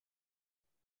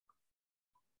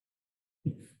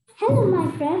Hello, my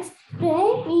friends.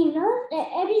 Today we learn the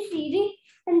ABCD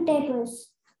and tables.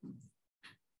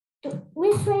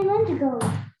 Which way we want to go?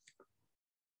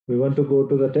 We want to go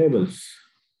to the tables.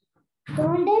 Go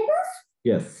on tables?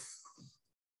 Yes.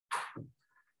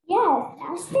 Yes,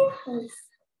 that's tables.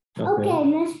 Okay,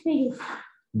 next video.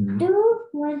 2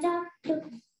 1 2.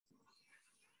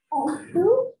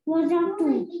 2 1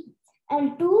 2.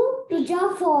 And 2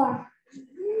 2 4.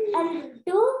 And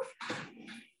 2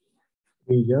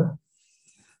 Here.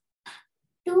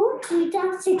 2 3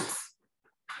 6.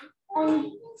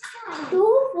 And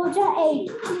 2 4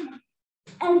 8.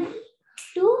 And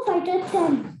 2 5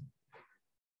 10.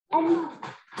 And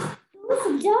 2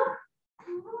 6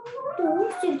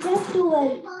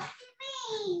 12.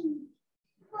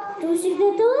 2 6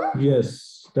 12?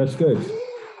 Yes, that's good.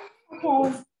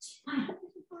 Okay.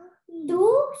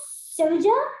 2 7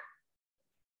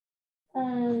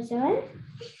 7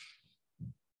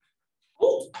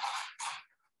 8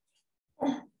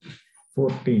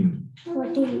 14.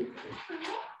 14.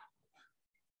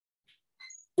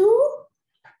 2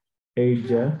 8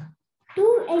 ja.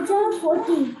 2 8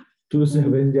 14. 2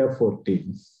 7 ja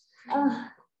 14.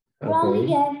 Wrong Okay.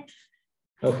 again.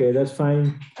 Okay, that's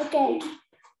fine. Okay.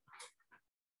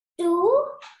 2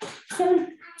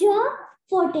 7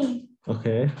 14.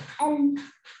 Okay. And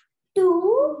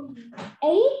 2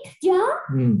 8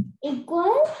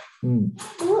 equal 2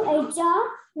 8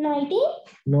 19.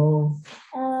 No.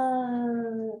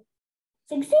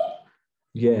 60.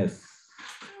 Yes.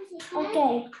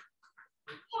 Okay.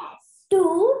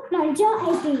 2 9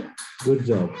 18. Good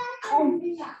job. And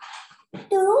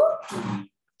 2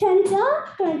 10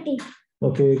 20.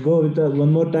 Okay, go with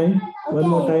one more time. Okay. One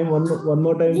more time. One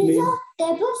more time, please. These are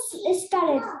tables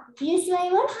started. Use my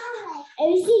one.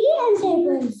 ABCD and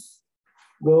tables.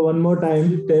 Go one more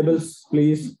time. Tables,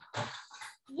 please.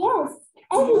 Yes,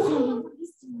 ABCD.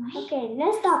 Okay,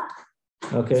 let's start.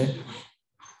 Okay.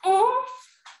 A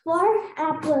for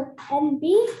apple, and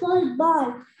B for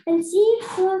ball, and C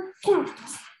for cat.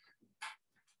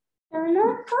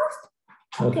 Not first?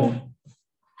 Okay.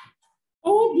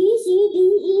 A, B, C, D,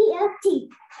 E, F, G.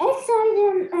 H is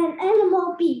an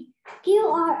animal P. Q,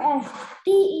 R, S, T,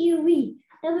 U, V,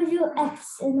 W,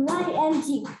 X, and Y, and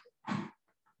Z.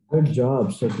 Good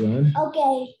job, Shatvan.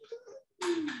 Okay.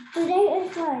 Today is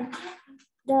fun.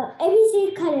 The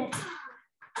ABC colored,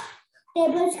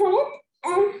 tables colored,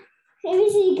 and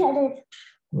ABC colored.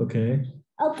 Okay.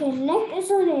 Okay, next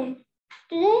is our name.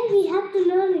 Today we have to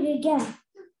learn it again.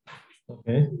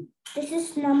 Okay. This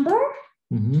is number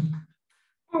Mm-hmm.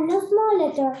 and a small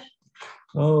letter.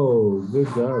 Oh, good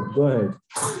job. Go ahead.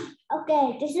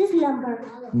 Okay, this is number.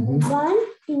 Mm-hmm. 1,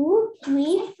 2,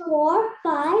 3, 4,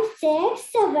 5,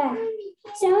 6, 7.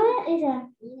 7 is a.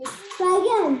 Try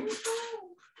again.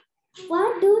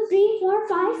 1, 2, 3, 4,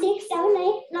 5, 6, 7,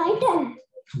 8, 9, 10.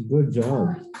 Good job.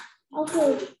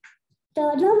 Okay.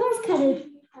 The numbers correct.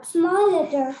 Small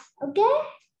letter. Okay?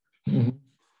 Mm-hmm.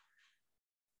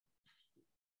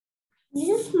 This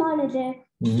is small letter.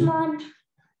 Mm-hmm.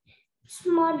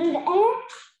 Small letter A.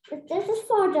 This is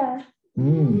smaller.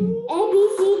 Mm. A, B,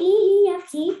 C, D, E, F,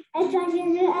 G, H, I, J,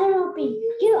 K, L, M, P,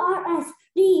 Q, R, S,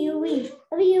 T, U, V,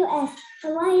 W, X,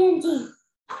 Y, and Z.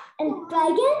 And try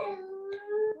again.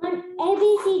 One A, B,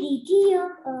 C, D, G, A,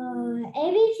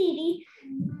 B, C, D,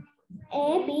 A,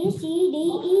 B, C, D,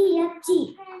 E, F, G,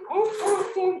 H, I,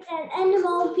 J, K, L, M,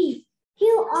 P, Q,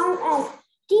 R, S,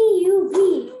 T, U, V,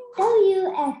 W,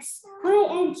 X, Y,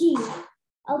 and Z.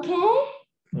 Okay?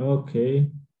 Okay.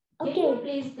 Okay. Can you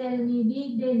please tell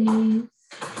me the names?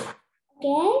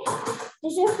 Okay,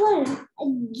 this is fun.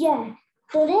 Again,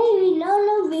 today we learn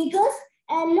the vehicles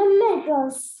and the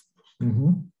metros.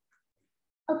 Mm-hmm.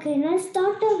 Okay, let's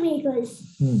start the vehicles.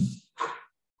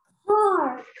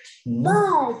 Car, Mm.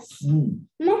 bus, Mm.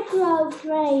 metro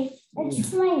train, and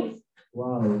train,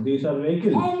 Wow, these are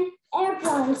vehicles. and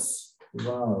airplanes,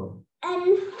 Wow.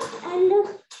 and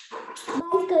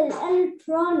bicycle, and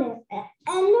trolley,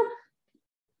 and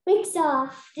rickshaw.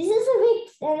 This is a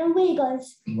rickshaw and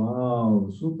vehicles. Wow,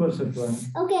 super, Shatvan.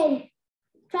 Okay,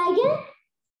 try again.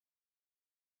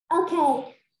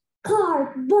 Okay,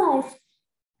 car, bus,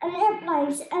 and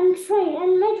airplanes, and train,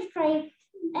 and metro train,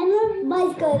 and a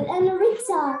bicycle, and a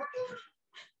rickshaw.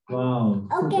 Wow.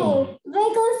 Okay,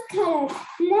 vehicles colored.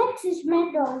 Next is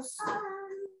metros.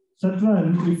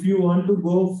 Shatvan, if you want to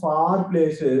go far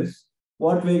places,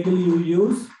 what vehicle you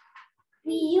use?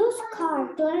 We use car.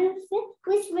 Do you understand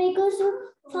which vehicles are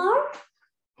car?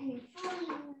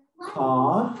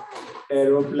 Car,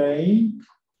 aeroplane,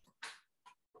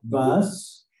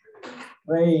 bus,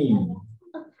 train.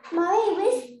 Mommy,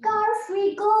 which car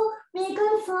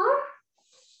vehicle far?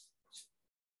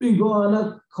 We go on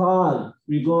a car.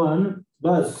 We go on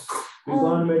bus. We go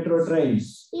on metro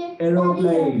trains. Yeah,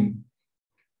 Aeroplane.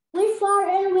 Which far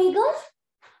in Vegas?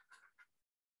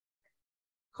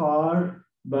 Car,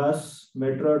 bus,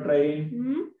 metro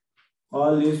train.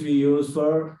 All these we use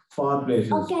for far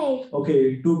places. Okay.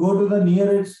 Okay. To go to the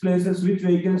nearest places, which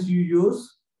vehicles you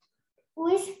use?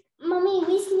 Which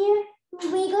near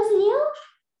Vegas near?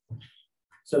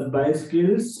 So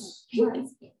bicycles.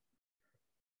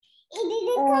 It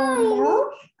is a car. No.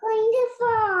 Going too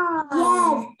far.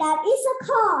 Yes, that is a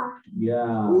car.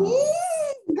 Yeah.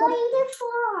 Going too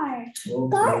far.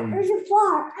 Okay. Car is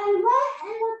far. And where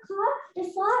in the car is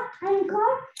far and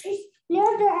car is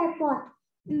near the airport.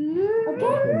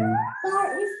 Okay. Car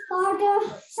is for the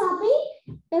shopping.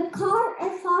 The car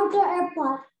is for the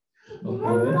airport. Okay.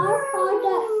 And car for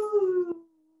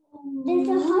there's a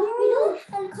hospital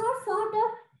and car for the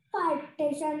fire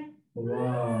station.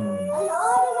 Wow. And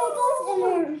all the vehicles in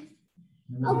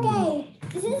there. Okay,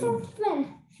 this is a friend.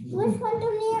 Which one to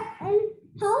near and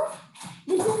house?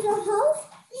 This is a house,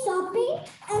 shopping,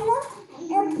 and the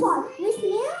airport. Which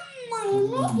near? My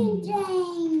making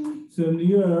train. So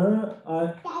near.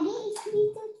 Daddy is the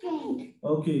train.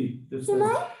 Okay. This So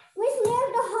one. which near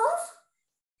the house?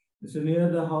 So near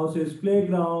the house is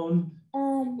playground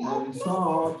and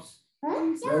shops,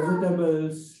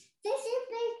 vegetables.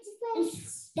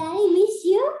 Daddy means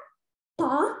you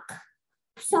park,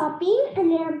 shopping,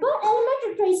 and airport and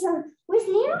metro station. Which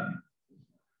near?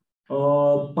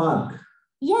 Park.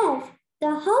 Yes, the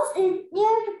house is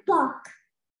near the park.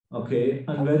 Okay.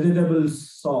 And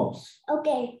vegetables shops.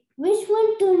 Okay, which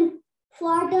one to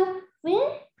for the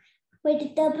win?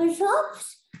 Vegetable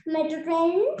shops, metro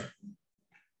train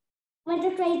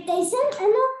station,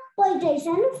 and a police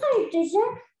station, a fire station,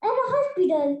 and a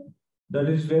hospital. That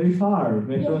is very far.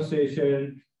 Metro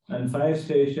station and fire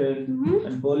station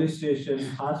and police station,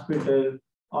 hospital,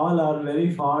 all are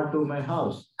very far to my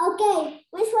house. Okay,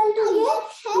 which one to get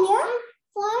here?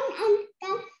 Fun and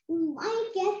then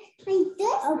I get like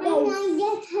this and I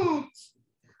get hurt.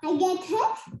 I get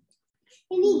hurt.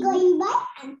 Are we going back?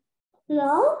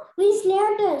 No, we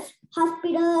near this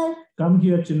hospital. Come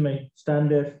here, Chinmay. Stand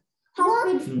there.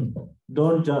 Hospital.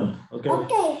 Don't jump. Okay.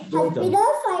 Okay, Don't hospital,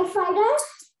 firefighter.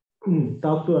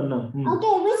 Talk to Anna.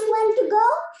 Okay, which one to go?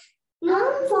 No,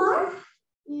 far?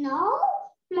 No.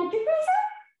 Metro station?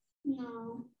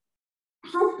 No.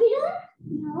 Hospital?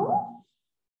 No.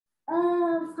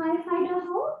 Firefighter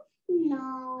home?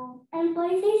 No. And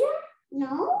police station?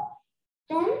 No.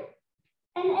 Then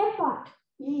an airport?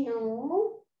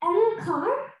 No. And a car?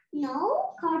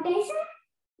 No. Car station?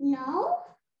 No.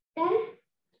 Then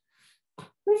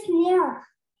which near?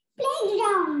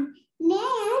 Playground.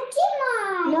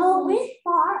 No, which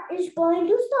far is going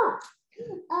to stop?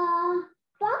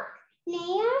 Park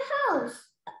near house.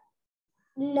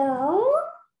 No.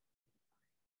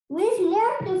 Which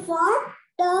near the far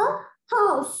the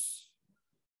house?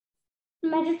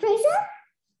 Metro station?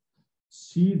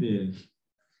 See there.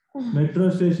 Metro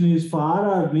station is far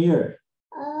or near?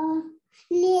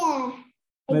 Near.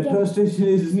 Metro station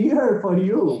is near for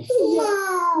you.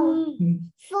 No.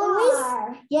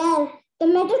 Far. Yes. The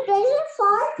metro station is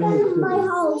far from my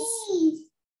house.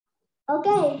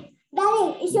 Okay.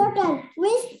 Daddy, it's your turn.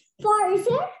 Which far is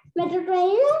it? Metro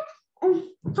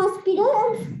station, hospital,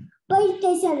 and police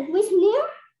station. Which near?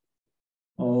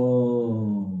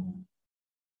 Oh.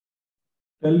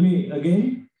 Tell me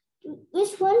again.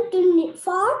 Which one to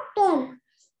far turn?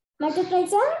 Metro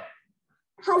station,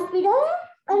 hospital,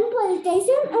 and police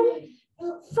station, and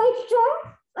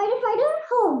firefighter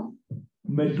home.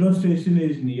 Metro station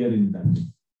is near in that.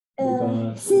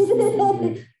 Because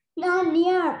Not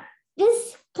near.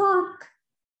 This park.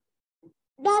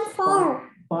 That far.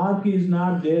 Park is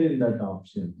not there in that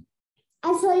option.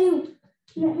 I saw you.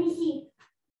 Let me see.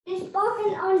 This park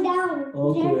is on down.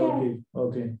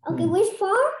 Okay. Okay, which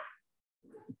far?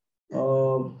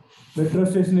 Metro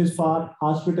station is far.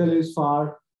 Hospital is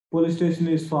far. Police station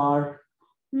is far.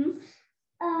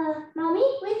 Mommy,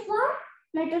 which far?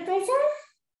 Metro station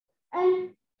and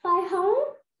fire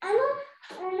home and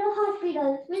a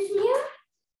hospital. Which near?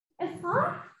 Is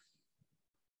far?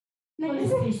 Police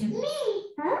station. Me.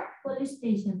 Huh? Police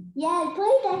station. Yeah,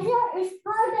 police station is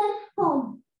far than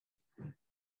home.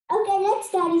 Okay,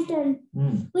 next Daddy's turn.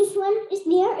 Which one is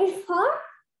near? Is far?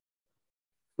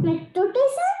 Metro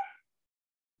station?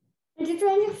 Metro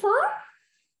train is far?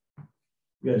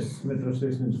 Yes, metro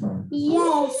station is far.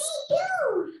 Yes.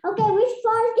 Okay, which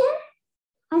far again?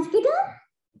 Hospital?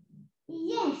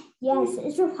 Yes. Yes,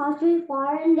 it's a hospital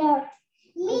far in there.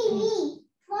 Me.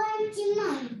 Far to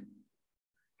mine.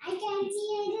 I can see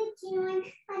I go to my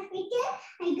hospital.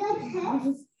 I got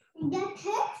hurt. Okay.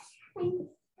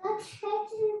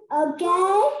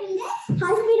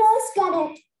 Hospitals got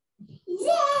it.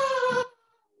 Yeah.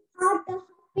 At the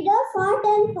hospital 4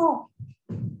 and 4.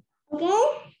 Okay.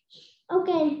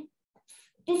 Okay.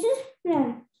 This is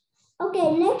friend. Okay.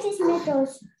 Next is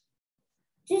metros.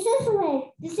 This is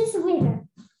way. This is winter.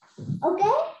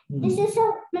 Okay. This is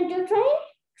a metro train,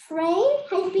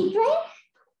 high speed train,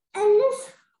 and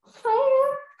this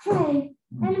fire train,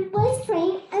 and a police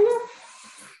train, and a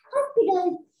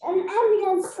hospital, and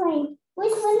ambulance train.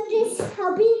 Which one is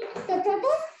helping the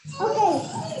turtle? Okay,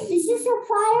 this is a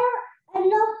fire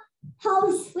and a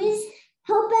house with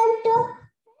helping the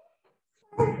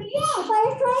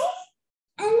fire train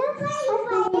and the fire.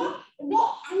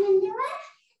 And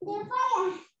the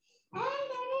fire. And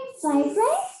there is fire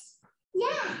train?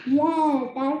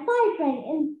 Yeah, that fire train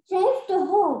and save the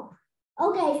home.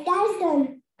 Okay, that's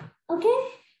done. Okay,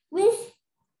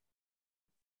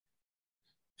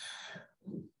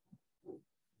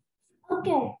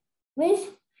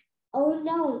 oh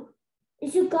no,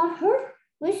 if you got hurt,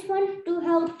 which one to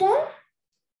help them?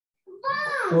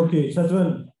 Okay,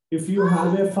 Shatvan, if you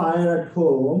have a fire at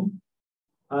home,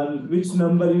 and which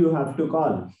number you have to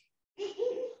call?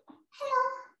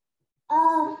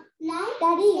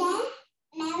 Daddy.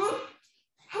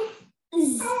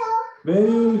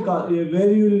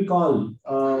 Where you will call?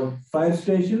 Fire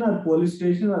station or police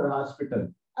station or hospital?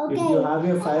 Okay. If you have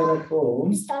a fire at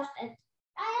home, Stop it.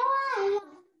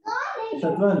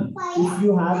 Shatvan, if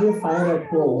you have a fire at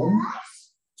home,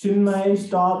 Chinmay,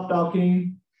 stop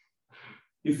talking.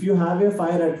 If you have a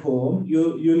fire at home,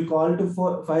 you'll call to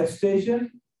fire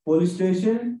station, police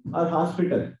station, or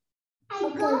hospital. I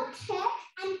got help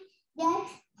and get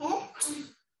help.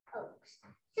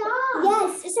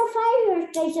 Yes, it's a fire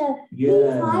station.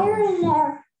 Yes. Fire in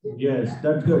there. Yes,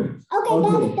 that's good. Okay,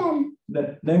 that's done.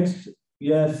 Next,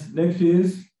 yes, next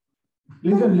is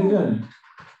listen.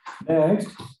 Next,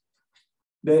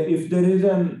 if there is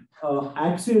an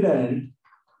accident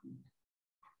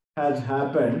has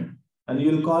happened, and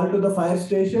you'll call to the fire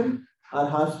station or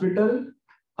hospital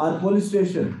or police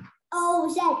station. Oh,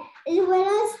 Zed, is when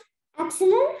an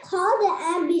accident, call the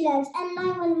ambulance and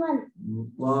 911.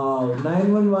 Wow,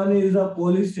 911 is a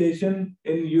police station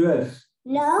in US.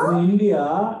 No. In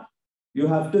India, you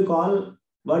have to call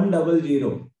 100. I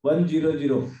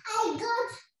got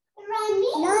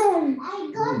Ronnie. No.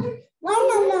 I got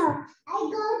no. I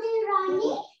got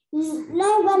Ronnie.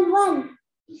 911.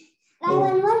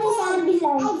 911 is ambulance. I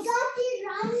got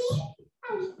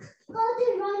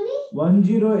Ronnie.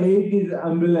 108 is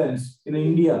ambulance in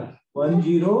India.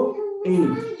 108.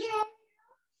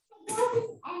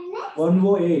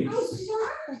 108.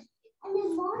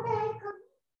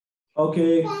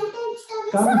 Okay.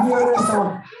 Come here and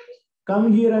talk.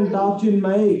 Come here and talk,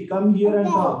 Chinmay. Come here and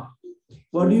talk.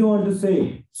 What do you want to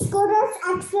say? Scooters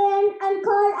accident and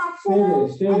car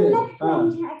accident. Stay there.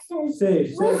 Accident.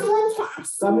 Say. Which one's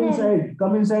accident?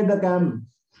 Come inside the cam.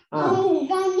 I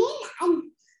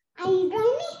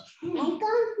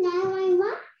got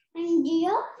 911 and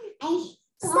 0.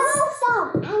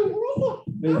 Stop. I'm doing it.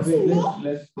 Let's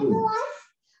do.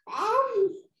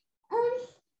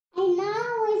 And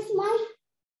now it's my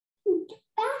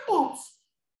package.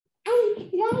 I'm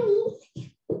running.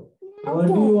 What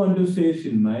do you want to say,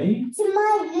 Chinmay?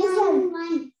 Chinmay, listen.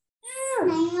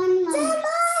 911.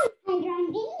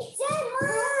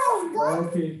 I'm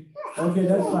running. Okay,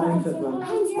 that's fine, Shatvan.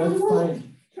 That's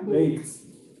fine. Wait.